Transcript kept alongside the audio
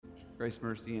Grace,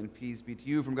 mercy, and peace be to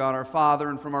you from God our Father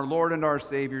and from our Lord and our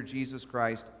Savior, Jesus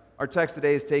Christ. Our text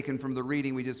today is taken from the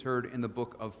reading we just heard in the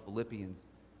book of Philippians.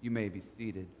 You may be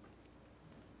seated.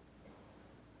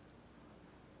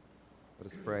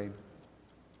 Let us pray.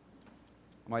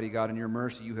 Almighty God, in your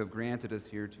mercy, you have granted us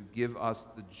here to give us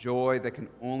the joy that can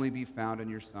only be found in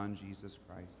your Son, Jesus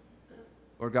Christ.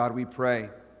 Lord God, we pray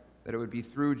that it would be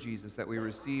through Jesus that we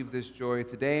receive this joy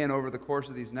today and over the course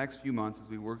of these next few months as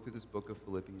we work through this book of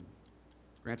Philippians.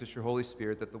 Grant us your Holy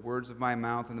Spirit that the words of my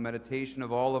mouth and the meditation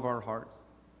of all of our hearts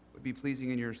would be pleasing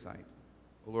in your sight.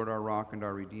 O Lord, our rock and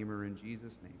our Redeemer, in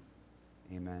Jesus'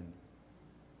 name, amen.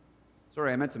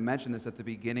 Sorry, I meant to mention this at the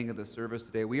beginning of the service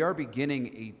today. We are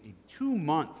beginning a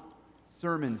 2-month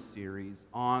sermon series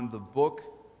on the book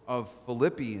of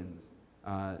Philippians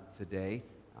today.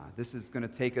 This is going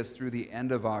to take us through the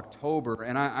end of October,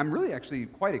 and I'm really actually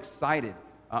quite excited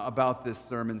about this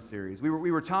sermon series. We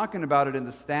were talking about it in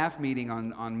the staff meeting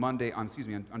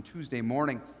on Tuesday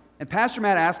morning, and Pastor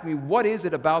Matt asked me, what is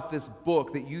it about this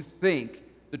book that you think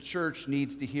the church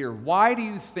needs to hear? Why do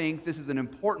you think this is an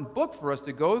important book for us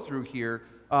to go through here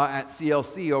at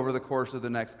CLC over the course of the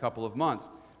next couple of months?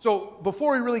 So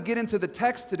before we really get into the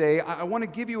text today, I want to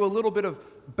give you a little bit of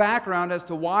background as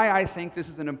to why I think this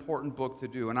is an important book to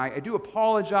do. And I do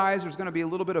apologize. There's going to be a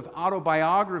little bit of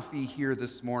autobiography here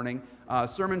this morning.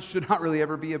 Sermons should not really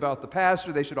ever be about the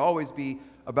pastor. They should always be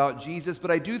about Jesus. But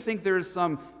I do think there is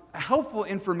some helpful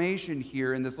information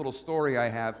here in this little story I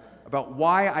have about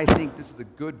why I think this is a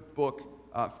good book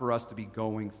for us to be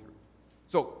going through.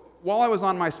 So while I was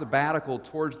on my sabbatical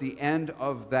towards the end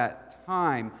of that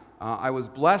time, I was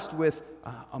blessed with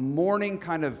a morning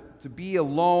kind of to be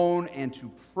alone and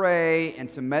to pray and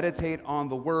to meditate on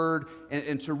the Word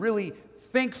and to really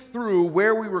think through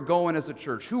where we were going as a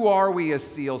church. Who are we as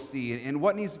CLC and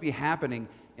what needs to be happening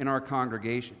in our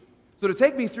congregation? So to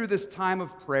take me through this time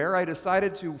of prayer, I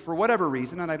decided to, for whatever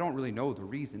reason, and I don't really know the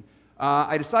reason,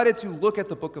 I decided to look at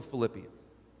the book of Philippians.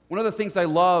 One of the things I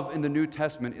love in the New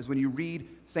Testament is when you read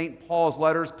St. Paul's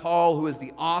letters, Paul, who is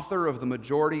the author of the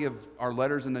majority of our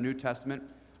letters in the New Testament.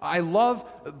 I love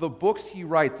the books he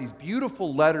writes, these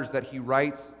beautiful letters that he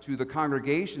writes to the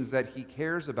congregations that he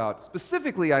cares about.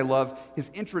 Specifically, I love his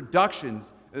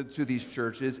introductions to these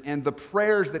churches and the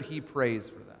prayers that he prays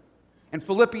for them. And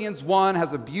Philippians 1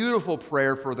 has a beautiful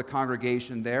prayer for the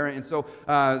congregation there. And so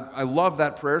I love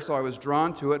that prayer, so I was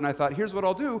drawn to it. And I thought, here's what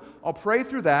I'll do. I'll pray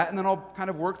through that, and then I'll kind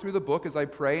of work through the book as I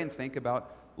pray and think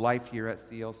about life here at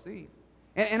CLC.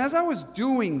 And as I was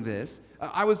doing this,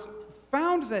 I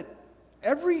found that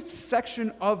every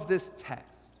section of this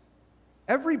text,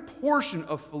 every portion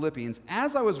of Philippians,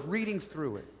 as I was reading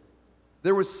through it,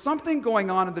 there was something going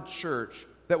on in the church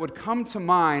that would come to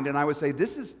mind, and I would say,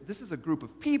 this is a group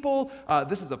of people,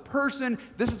 this is a person,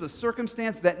 this is a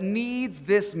circumstance that needs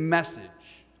this message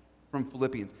from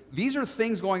Philippians. These are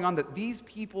things going on that these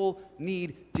people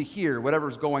need to hear,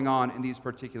 whatever's going on in these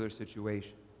particular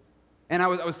situations. And I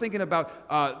was thinking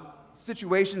about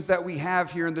situations that we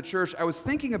have here in the church. I was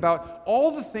thinking about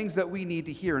all the things that we need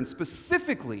to hear, and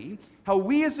specifically how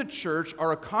we as a church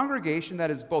are a congregation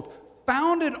that is both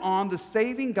founded on the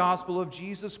saving gospel of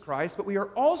Jesus Christ, but we are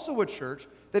also a church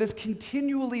that is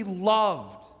continually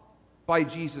loved by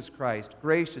Jesus Christ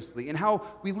graciously, and how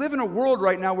we live in a world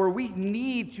right now where we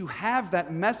need to have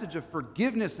that message of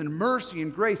forgiveness and mercy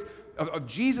and grace of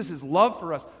Jesus' love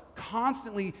for us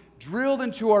constantly drilled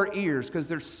into our ears, because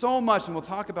there's so much, and we'll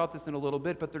talk about this in a little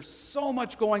bit, but there's so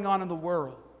much going on in the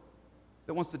world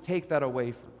that wants to take that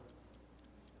away from us.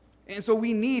 And so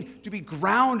we need to be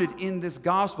grounded in this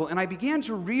gospel. And I began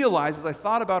to realize as I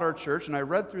thought about our church and I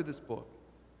read through this book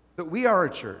that we are a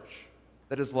church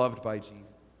that is loved by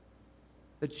Jesus.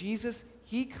 That Jesus,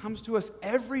 he comes to us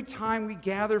every time we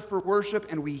gather for worship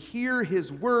and we hear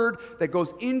his word that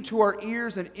goes into our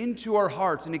ears and into our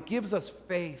hearts, and it gives us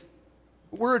faith.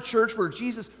 We're a church where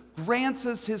Jesus grants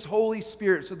us his Holy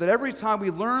Spirit so that every time we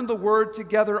learn the word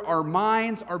together, our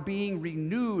minds are being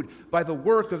renewed by the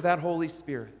work of that Holy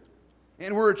Spirit.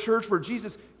 And we're a church where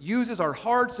Jesus uses our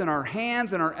hearts and our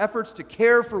hands and our efforts to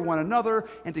care for one another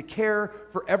and to care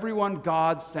for everyone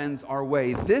God sends our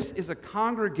way. This is a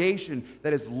congregation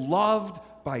that is loved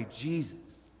by Jesus.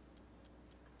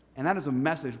 And that is a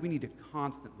message we need to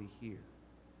constantly hear.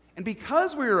 And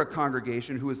because we are a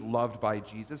congregation who is loved by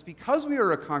Jesus, because we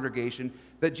are a congregation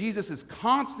that Jesus is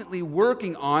constantly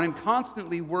working on and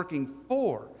constantly working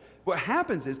for, what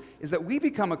happens is that we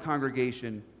become a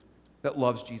congregation that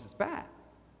loves Jesus back.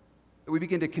 that we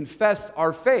begin to confess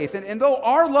our faith. And though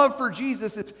our love for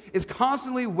Jesus is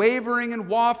constantly wavering and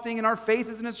wafting, and our faith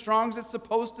isn't as strong as it's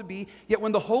supposed to be, yet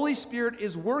when the Holy Spirit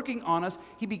is working on us,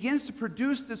 he begins to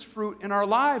produce this fruit in our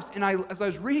lives. And as I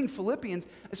was reading Philippians,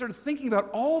 I started thinking about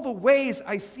all the ways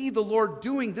I see the Lord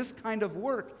doing this kind of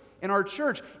work in our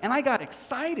church, and I got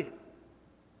excited.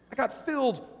 I got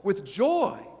filled with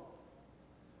joy.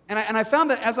 And I found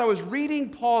that as I was reading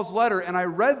Paul's letter and I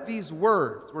read these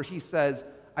words where he says,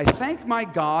 I thank my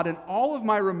God in all of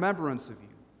my remembrance of you,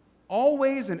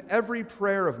 always in every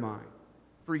prayer of mine,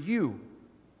 for you,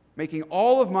 making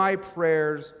all of my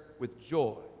prayers with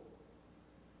joy.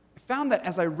 I found that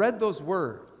as I read those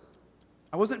words,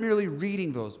 I wasn't merely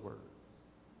reading those words,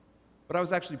 but I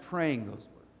was actually praying those words.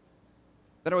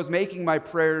 That I was making my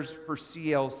prayers for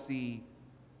CLC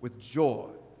with joy,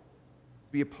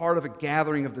 to be a part of a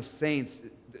gathering of the saints,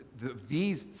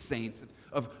 these saints,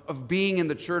 of being in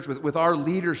the church with our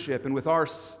leadership and with our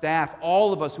staff,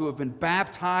 all of us who have been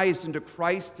baptized into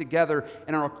Christ together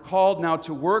and are called now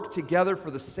to work together for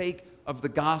the sake of the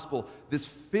gospel. This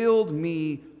filled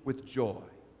me with joy.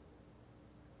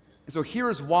 And so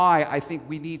here's why I think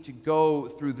we need to go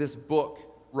through this book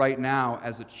right now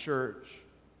as a church.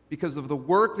 Because of the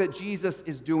work that Jesus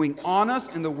is doing on us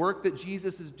and the work that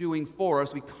Jesus is doing for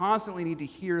us, we constantly need to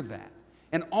hear that.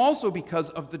 And also because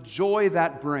of the joy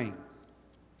that brings.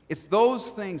 It's those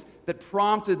things that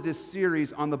prompted this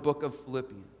series on the book of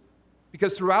Philippians.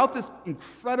 Because throughout this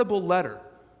incredible letter,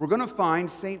 we're going to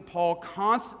find St. Paul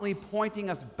constantly pointing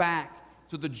us back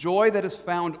to the joy that is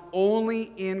found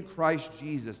only in Christ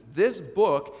Jesus. This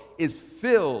book is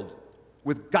filled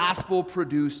with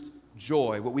gospel-produced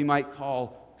joy, what we might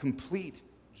call complete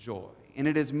joy. And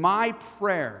it is my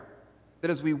prayer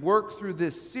that as we work through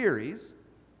this series,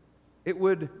 it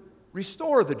would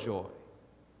restore the joy.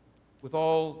 With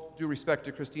all due respect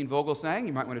to Christine Vogelsang,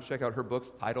 you might want to check out her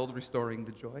books titled Restoring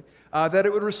the Joy, that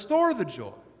it would restore the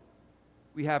joy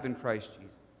we have in Christ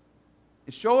Jesus.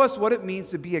 And show us what it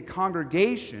means to be a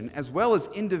congregation as well as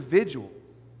individuals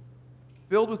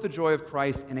filled with the joy of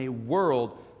Christ in a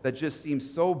world that just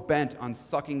seems so bent on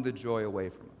sucking the joy away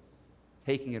from us,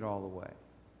 taking it all away.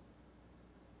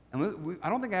 And I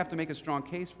don't think I have to make a strong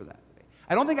case for that.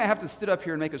 I don't think I have to sit up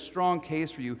here and make a strong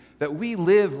case for you that we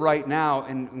live right now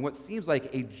in what seems like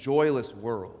a joyless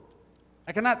world.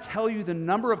 I cannot tell you the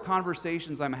number of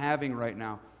conversations I'm having right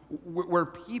now where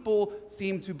people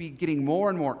seem to be getting more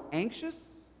and more anxious,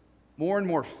 more and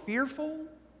more fearful,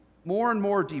 more and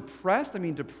more depressed. I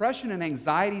mean, depression and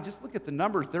anxiety, just look at the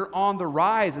numbers. They're on the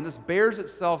rise, and this bears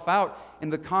itself out in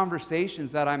the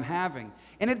conversations that I'm having.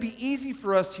 And it'd be easy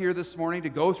for us here this morning to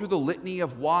go through the litany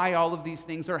of why all of these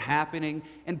things are happening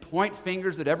and point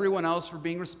fingers at everyone else for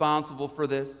being responsible for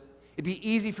this. It'd be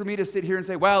easy for me to sit here and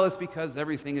say, well, it's because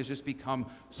everything has just become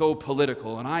so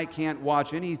political, and I can't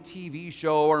watch any TV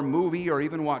show or movie or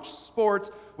even watch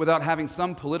sports without having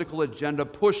some political agenda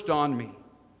pushed on me.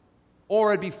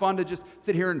 Or it'd be fun to just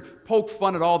sit here and poke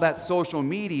fun at all that social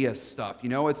media stuff. You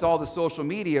know, it's all the social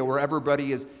media where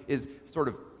everybody is sort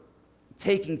of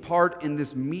taking part in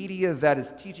this media that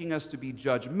is teaching us to be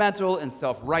judgmental and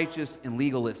self-righteous and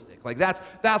legalistic. Like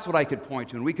that's what I could point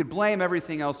to. And we could blame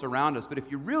everything else around us. But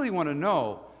if you really want to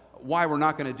know why we're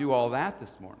not going to do all that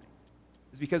this morning,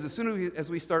 it's because as soon as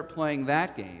we start playing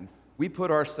that game, we put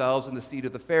ourselves in the seat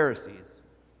of the Pharisees.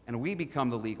 And we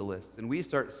become the legalists, and we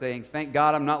start saying, thank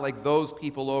God I'm not like those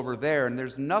people over there. And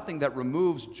there's nothing that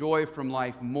removes joy from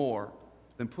life more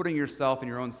than putting yourself in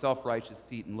your own self-righteous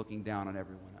seat and looking down on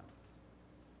everyone else.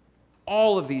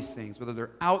 All of these things, whether they're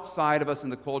outside of us in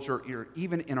the culture or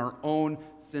even in our own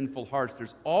sinful hearts,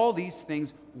 there's all these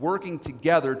things working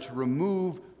together to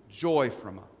remove joy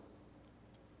from us.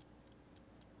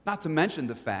 Not to mention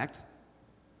the fact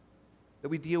that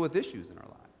we deal with issues in our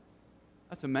lives.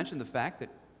 Not to mention the fact that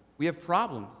we have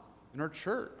problems in our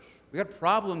church. We got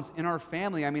problems in our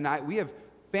family. I mean, we have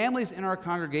families in our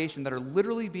congregation that are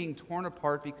literally being torn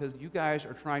apart because you guys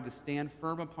are trying to stand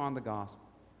firm upon the gospel.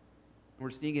 And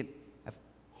we're seeing it have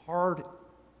hard,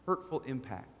 hurtful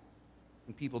impacts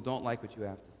when people don't like what you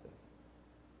have to say.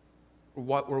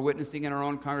 We're witnessing in our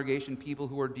own congregation people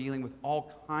who are dealing with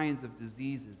all kinds of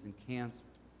diseases and cancer.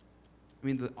 I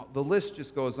mean, the list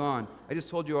just goes on. I just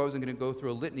told you I wasn't going to go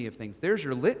through a litany of things. There's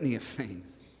your litany of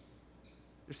things.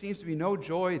 There seems to be no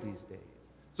joy these days.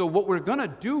 So what we're going to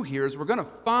do here is we're going to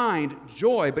find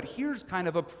joy, but here's kind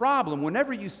of a problem.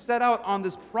 Whenever you set out on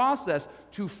this process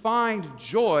to find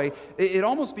joy, it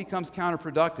almost becomes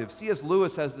counterproductive. C.S.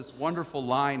 Lewis has this wonderful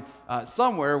line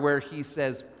somewhere where he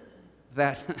says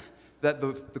that,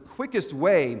 the quickest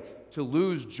way to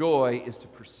lose joy is to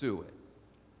pursue it.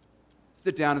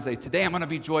 sit down and say, today I'm going to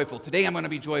be joyful, today I'm going to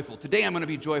be joyful, today I'm going to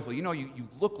be joyful. You know, you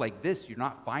look like this, you're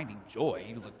not finding joy.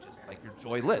 You look just like you're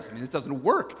joyless. I mean, it doesn't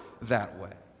work that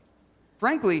way.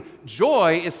 Frankly,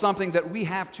 joy is something that we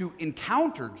have to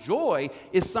encounter. Joy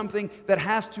is something that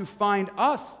has to find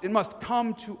us. It must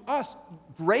come to us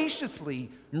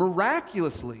graciously,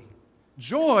 miraculously.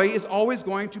 Joy is always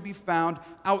going to be found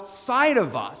outside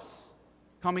of us,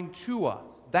 coming to us.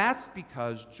 That's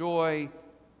because joy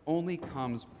only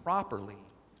comes properly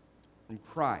from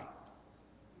Christ.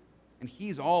 And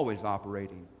He's always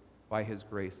operating by His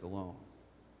grace alone.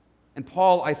 And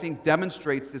Paul, I think,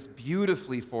 demonstrates this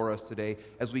beautifully for us today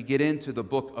as we get into the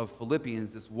book of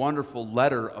Philippians, this wonderful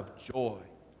letter of joy.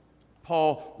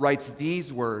 Paul writes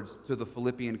these words to the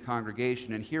Philippian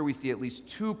congregation, and here we see at least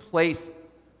two places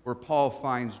where Paul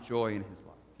finds joy in his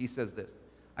life. He says this,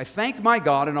 I thank my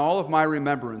God in all of my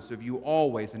remembrance of you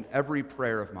always in every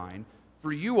prayer of mine,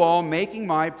 for you all making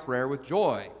my prayer with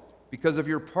joy, because of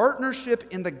your partnership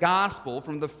in the gospel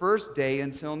from the first day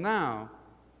until now.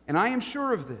 And I am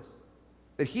sure of this,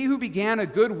 that he who began a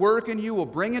good work in you will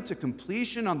bring it to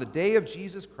completion on the day of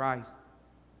Jesus Christ.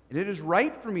 And it is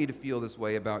right for me to feel this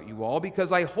way about you all,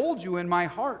 because I hold you in my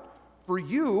heart. For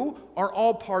you are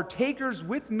all partakers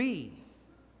with me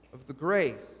of the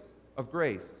grace,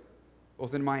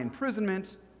 both in my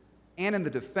imprisonment and in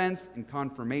the defense and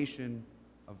confirmation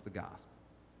of the gospel.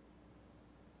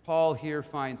 Paul here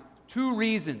finds two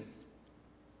reasons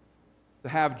to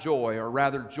have joy, or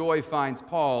rather, joy finds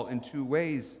Paul in two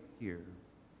ways here.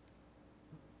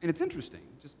 And it's interesting,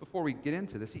 just before we get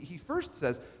into this, he first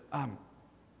says, I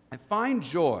find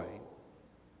joy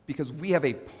because we have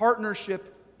a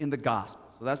partnership in the gospel.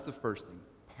 So that's the first thing,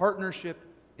 partnership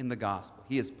in the gospel.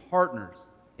 He is partners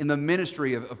in the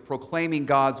ministry of proclaiming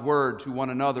God's word to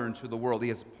one another and to the world. He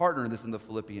has a partner in this in the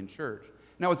Philippian church.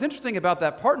 Now, what's interesting about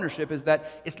that partnership is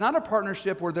that it's not a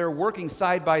partnership where they're working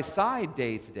side by side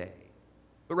day to day,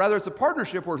 but rather it's a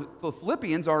partnership where the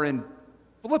Philippians are in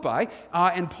Philippi,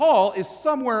 and Paul is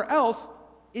somewhere else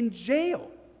in jail.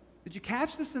 Did you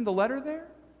catch this in the letter there?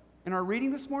 In our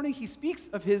reading this morning, he speaks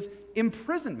of his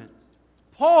imprisonment.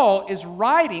 Paul is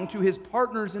writing to his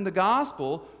partners in the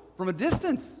gospel from a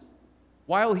distance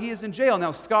while he is in jail.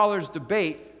 Now, scholars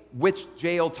debate which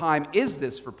jail time is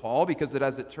this for Paul, because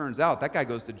as it turns out, that guy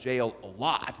goes to jail a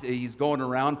lot. He's going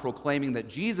around proclaiming that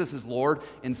Jesus is Lord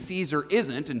and Caesar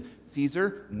isn't, and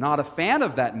Caesar, not a fan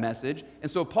of that message,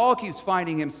 and so Paul keeps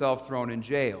finding himself thrown in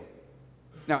jail.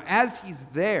 Now, as he's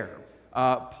there,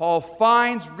 Paul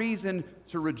finds reason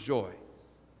to rejoice,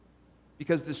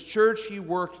 because this church he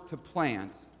worked to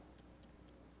plant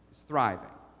is thriving.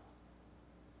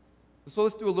 So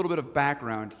let's do a little bit of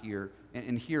background here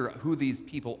and hear who these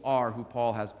people are who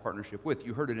Paul has partnership with.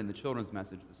 You heard it in the children's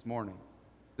message this morning.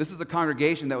 This is a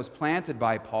congregation that was planted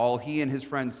by Paul. He and his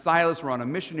friend Silas were on a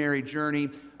missionary journey,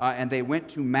 and they went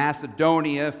to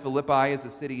Macedonia. Philippi is a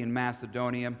city in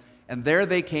Macedonia. And there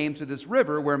they came to this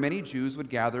river where many Jews would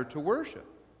gather to worship.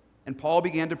 And Paul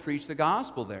began to preach the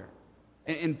gospel there.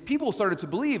 And people started to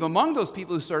believe. Among those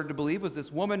people who started to believe was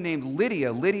this woman named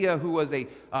Lydia. Lydia, who was a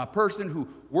person who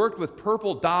worked with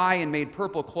purple dye and made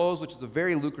purple clothes, which is a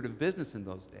very lucrative business in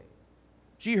those days.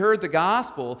 She heard the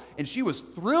gospel, and she was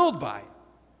thrilled by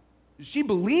it. She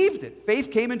believed it.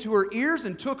 Faith came into her ears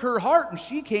and took her heart, and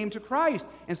she came to Christ.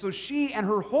 And so she and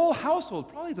her whole household,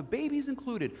 probably the babies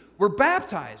included, were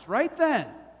baptized right then.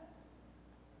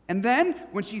 And then,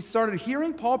 when she started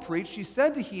hearing Paul preach, she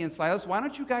said to he and Silas, why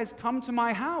don't you guys come to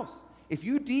my house? If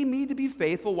you deem me to be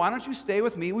faithful, why don't you stay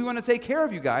with me? We want to take care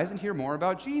of you guys and hear more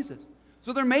about Jesus.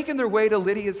 So they're making their way to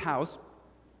Lydia's house,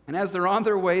 and as they're on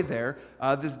their way there,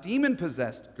 this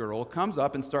demon-possessed girl comes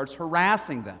up and starts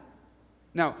harassing them.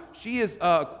 Now, she is,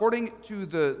 according to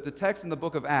the text in the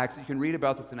book of Acts, you can read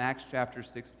about this in Acts chapter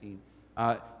 16,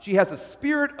 she has a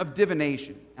spirit of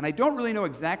divination, and I don't really know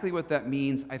exactly what that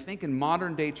means. I think in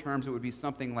modern day terms it would be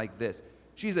something like this.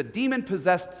 She's a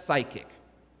demon-possessed psychic.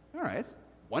 All right,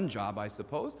 one job, I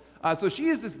suppose. So she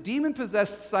is this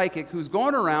demon-possessed psychic who's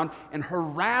going around and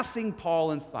harassing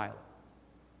Paul and Silas.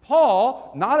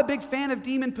 Paul, not a big fan of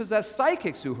demon-possessed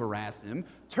psychics who harass him,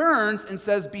 turns and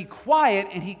says, be quiet,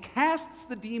 and he casts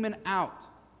the demon out.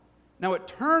 Now, it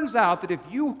turns out that if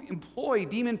you employ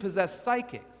demon-possessed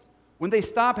psychics, when they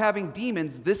stop having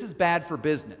demons, this is bad for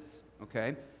business,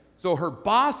 okay? So her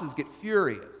bosses get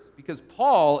furious because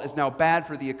Paul is now bad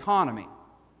for the economy.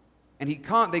 And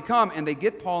they come and they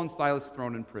get Paul and Silas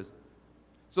thrown in prison.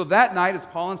 So that night, as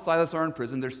Paul and Silas are in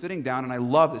prison, they're sitting down, and I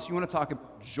love this. You want to talk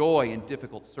about joy in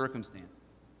difficult circumstances.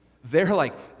 they're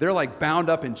like bound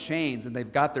up in chains, and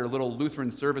they've got their little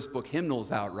Lutheran service book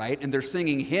hymnals out, right? And they're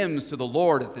singing hymns to the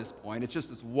Lord at this point. It's just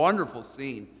this wonderful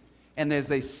scene. And as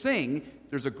they sing,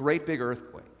 there's a great big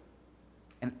earthquake,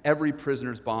 and every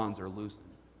prisoner's bonds are loosened.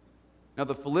 Now,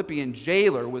 the Philippian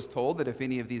jailer was told that if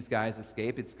any of these guys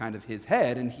escape, it's kind of his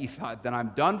head, and he thought, then I'm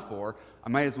done for. I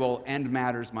might as well end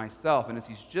matters myself. And as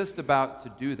he's just about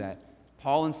to do that,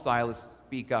 Paul and Silas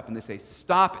speak up, and they say,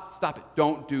 stop it,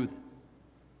 don't do this.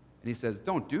 And he says,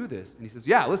 don't do this. And he says,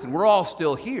 yeah, listen, we're all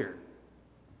still here.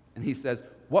 And he says,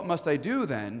 what must I do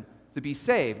then to be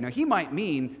saved? Now, he might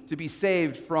mean to be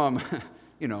saved from,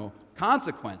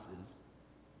 consequences.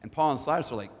 And Paul and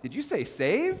Silas are like, did you say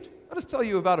saved? Let us tell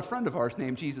you about a friend of ours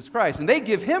named Jesus Christ. And they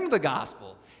give him the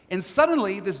gospel. And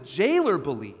suddenly, this jailer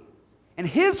believes. And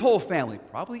his whole family,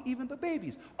 probably even the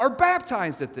babies, are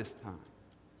baptized at this time.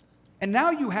 And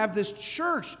now you have this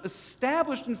church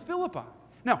established in Philippi.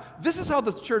 Now, this is how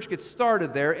the church gets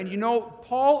started there. And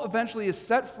Paul eventually is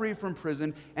set free from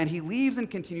prison, and he leaves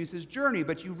and continues his journey.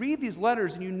 But you read these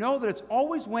letters, and you know that it's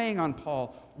always weighing on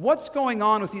Paul. What's going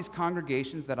on with these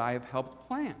congregations that I have helped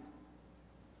plant?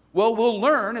 Well, we'll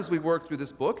learn as we work through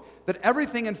this book that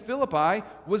everything in Philippi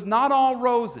was not all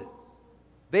roses.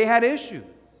 They had issues.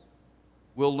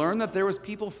 We'll learn that there was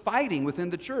people fighting within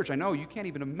the church. I know you can't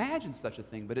even imagine such a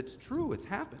thing, but it's true. It's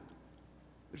happened.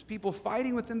 There's people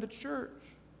fighting within the church.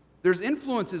 There's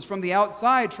influences from the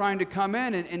outside trying to come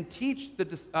in and teach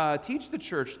the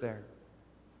church there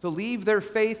to leave their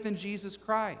faith in Jesus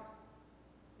Christ.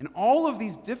 And all of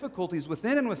these difficulties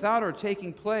within and without are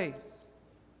taking place.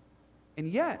 And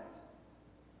yet,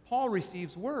 Paul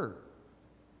receives word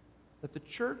that the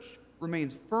church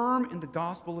remains firm in the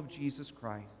gospel of Jesus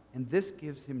Christ, and this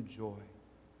gives him joy.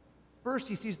 First,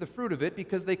 he sees the fruit of it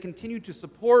because they continue to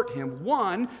support him,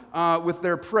 one, with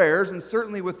their prayers and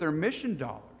certainly with their mission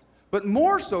dollars. But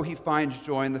more so, he finds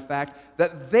joy in the fact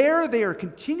that there they are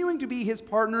continuing to be his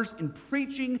partners in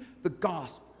preaching the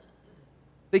gospel.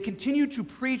 They continue to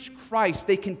preach Christ.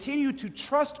 They continue to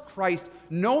trust Christ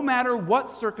no matter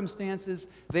what circumstances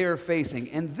they are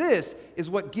facing. And this is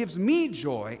what gives me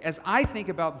joy as I think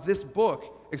about this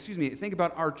book, think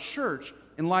about our church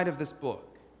in light of this book.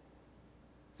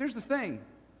 So here's the thing.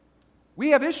 We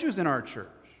have issues in our church.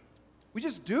 We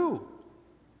just do.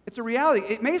 It's a reality.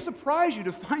 It may surprise you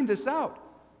to find this out,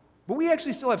 but we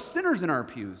actually still have sinners in our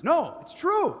pews. No, it's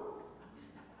true.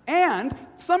 And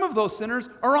some of those sinners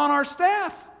are on our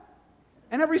staff.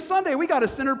 And every Sunday we got a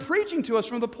sinner preaching to us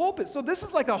from the pulpit. So this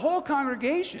is like a whole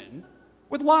congregation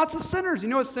with lots of sinners. You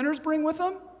know what sinners bring with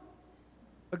them?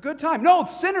 A good time. No,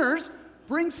 sinners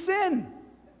bring sin.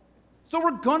 So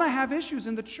we're going to have issues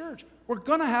in the church. We're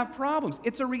going to have problems.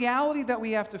 It's a reality that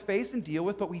we have to face and deal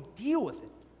with, but we deal with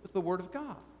it with the Word of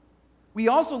God. We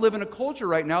also live in a culture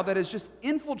right now that is just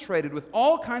infiltrated with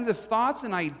all kinds of thoughts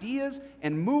and ideas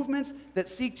and movements that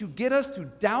seek to get us to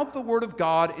doubt the Word of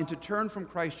God and to turn from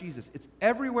Christ Jesus. It's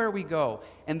everywhere we go.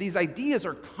 And these ideas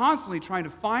are constantly trying to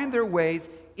find their ways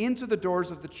into the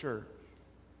doors of the church.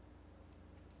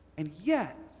 And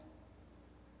yet,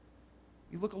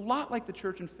 you look a lot like the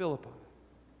church in Philippi.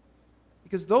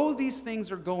 Because though these things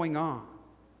are going on,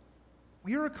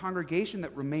 we are a congregation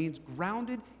that remains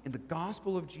grounded in the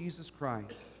gospel of Jesus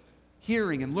Christ,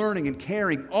 hearing and learning and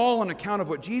caring, all on account of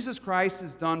what Jesus Christ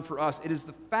has done for us. It is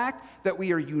the fact that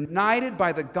we are united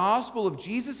by the gospel of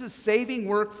Jesus' saving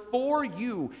work for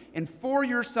you and for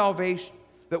your salvation,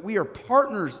 that we are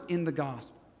partners in the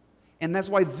gospel. And that's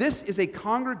why this is a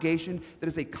congregation that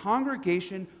is a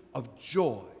congregation of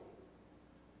joy,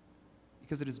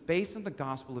 because it is based on the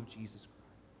gospel of Jesus Christ.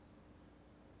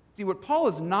 See, what Paul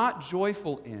is not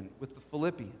joyful in with the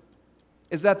Philippians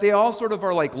is that they all sort of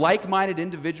are like-minded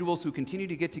individuals who continue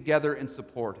to get together and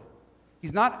support him.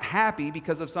 He's not happy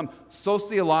because of some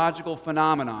sociological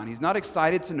phenomenon. He's not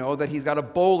excited to know that he's got a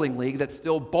bowling league that's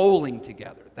still bowling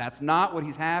together. That's not what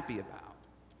he's happy about.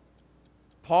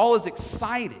 Paul is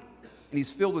excited and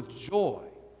he's filled with joy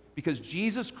because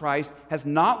Jesus Christ has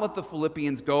not let the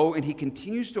Philippians go, and he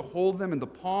continues to hold them in the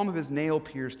palm of his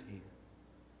nail-pierced hand.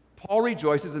 Paul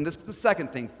rejoices, and this is the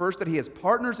second thing. First, that he has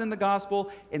partners in the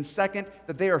gospel, and second,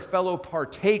 that they are fellow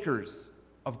partakers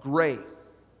of grace.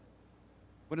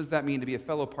 What does that mean, to be a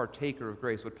fellow partaker of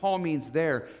grace? What Paul means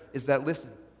there is that, listen,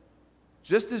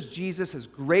 just as Jesus has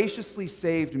graciously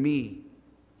saved me,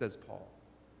 says Paul,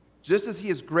 just as he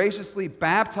has graciously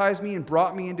baptized me and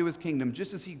brought me into his kingdom,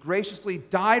 just as he graciously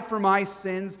died for my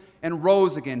sins and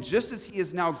rose again, just as he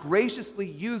is now graciously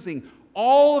using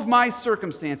all of my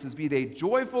circumstances, be they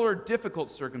joyful or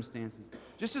difficult circumstances,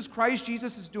 just as Christ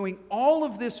Jesus is doing all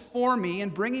of this for me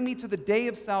and bringing me to the day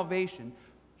of salvation,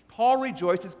 Paul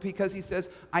rejoices because he says,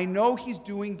 I know he's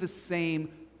doing the same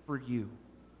for you.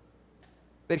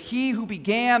 That he who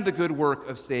began the good work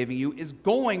of saving you is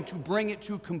going to bring it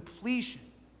to completion.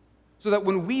 So that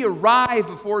when we arrive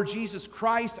before Jesus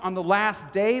Christ on the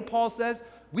last day, Paul says,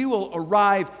 we will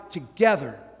arrive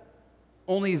together.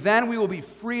 Only then we will be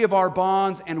free of our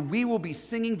bonds, and we will be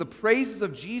singing the praises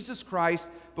of Jesus Christ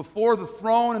before the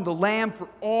throne and the Lamb for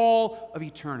all of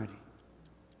eternity.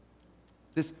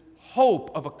 This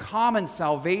hope of a common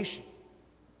salvation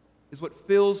is what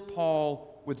fills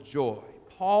Paul with joy.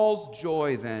 Paul's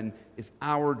joy, then, is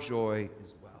our joy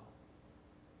as well.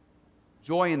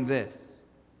 Joy in this,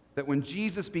 that when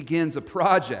Jesus begins a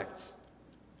project,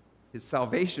 his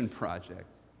salvation project,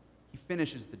 he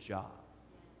finishes the job.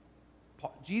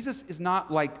 Jesus is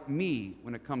not like me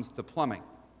when it comes to plumbing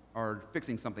or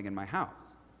fixing something in my house.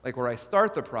 Like where I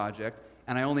start the project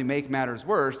and I only make matters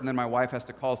worse, and then my wife has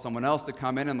to call someone else to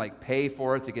come in and pay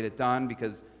for it to get it done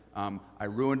because I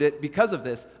ruined it. Because of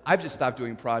this, I've just stopped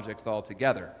doing projects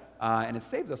altogether, and it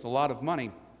saved us a lot of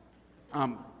money.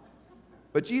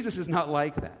 But Jesus is not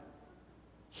like that.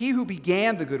 He who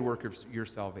began the good work of your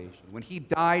salvation, when he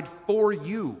died for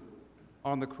you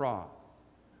on the cross,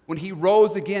 when he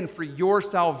rose again for your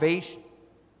salvation,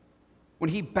 when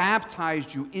he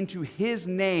baptized you into his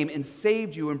name and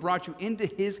saved you and brought you into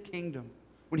his kingdom,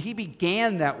 when he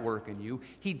began that work in you,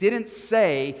 he didn't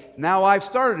say, now I've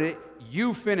started it,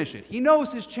 you finish it. He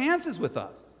knows his chances with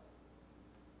us.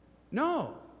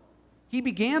 No. He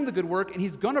began the good work and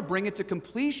he's going to bring it to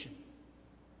completion.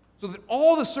 So that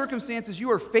all the circumstances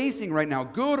you are facing right now,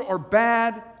 good or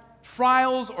bad,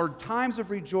 trials or times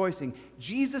of rejoicing,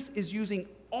 Jesus is using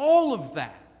all of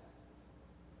that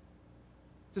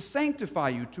to sanctify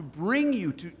you, to bring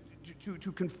you,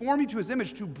 to conform you to his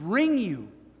image, to bring you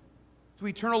to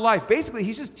eternal life. Basically,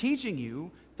 he's just teaching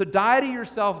you to die to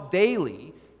yourself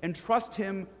daily and trust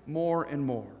him more and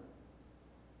more.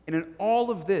 And in all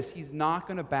of this, he's not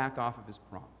going to back off of his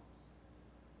promise.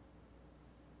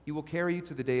 He will carry you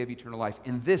to the day of eternal life.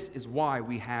 And this is why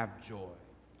we have joy.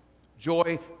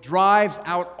 Joy drives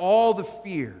out all the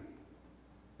fear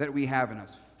that we have in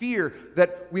us. Fear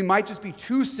that we might just be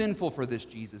too sinful for this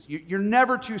Jesus. You're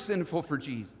never too sinful for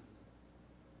Jesus.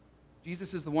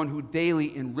 Jesus is the one who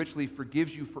daily and richly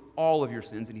forgives you for all of your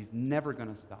sins, and he's never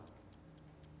going to stop.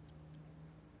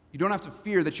 You don't have to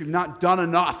fear that you've not done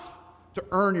enough to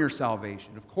earn your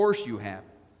salvation. Of course you have.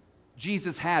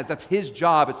 Jesus has. That's his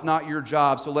job. It's not your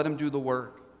job, so let him do the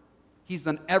work. He's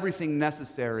done everything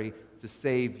necessary to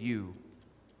save you.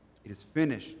 It is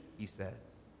finished, he says,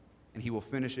 and he will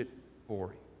finish it for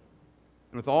you.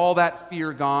 And with all that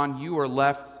fear gone, you are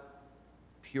left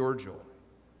pure joy.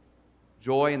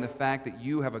 Joy in the fact that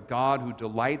you have a God who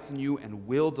delights in you and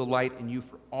will delight in you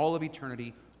for all of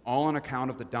eternity, all on account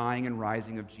of the dying and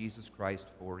rising of Jesus Christ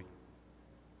for you.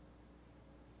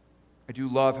 I do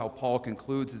love how Paul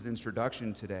concludes his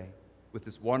introduction today with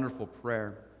this wonderful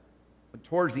prayer. But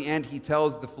towards the end, he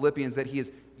tells the Philippians that he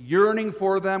is yearning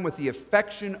for them with the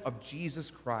affection of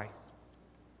Jesus Christ.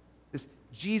 This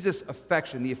Jesus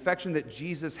affection, the affection that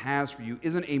Jesus has for you,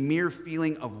 isn't a mere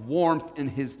feeling of warmth in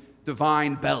his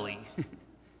divine belly,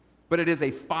 but it is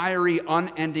a fiery,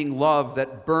 unending love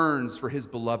that burns for his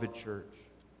beloved church.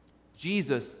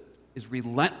 Jesus is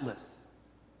relentless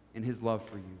in his love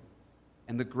for you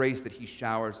and the grace that he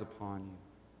showers upon you,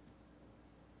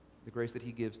 the grace that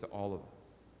he gives to all of us.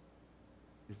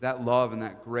 Is that love and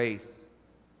that grace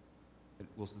that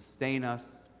will sustain us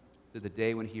to the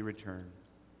day when he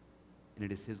returns. And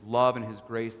it is his love and his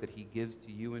grace that he gives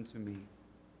to you and to me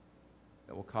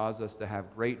that will cause us to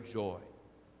have great joy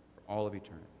for all of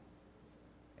eternity.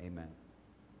 Amen.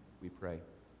 We pray.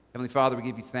 Heavenly Father, we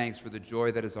give you thanks for the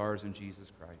joy that is ours in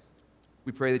Jesus Christ.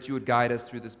 We pray that you would guide us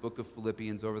through this book of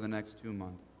Philippians over the next 2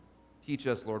 months. Teach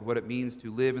us, Lord, what it means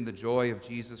to live in the joy of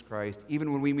Jesus Christ,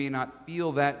 even when we may not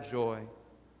feel that joy.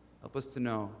 Help us to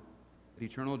know that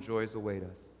eternal joys await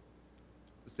us.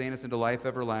 Sustain us into life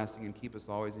everlasting and keep us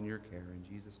always in your care. In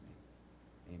Jesus'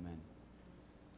 name, amen.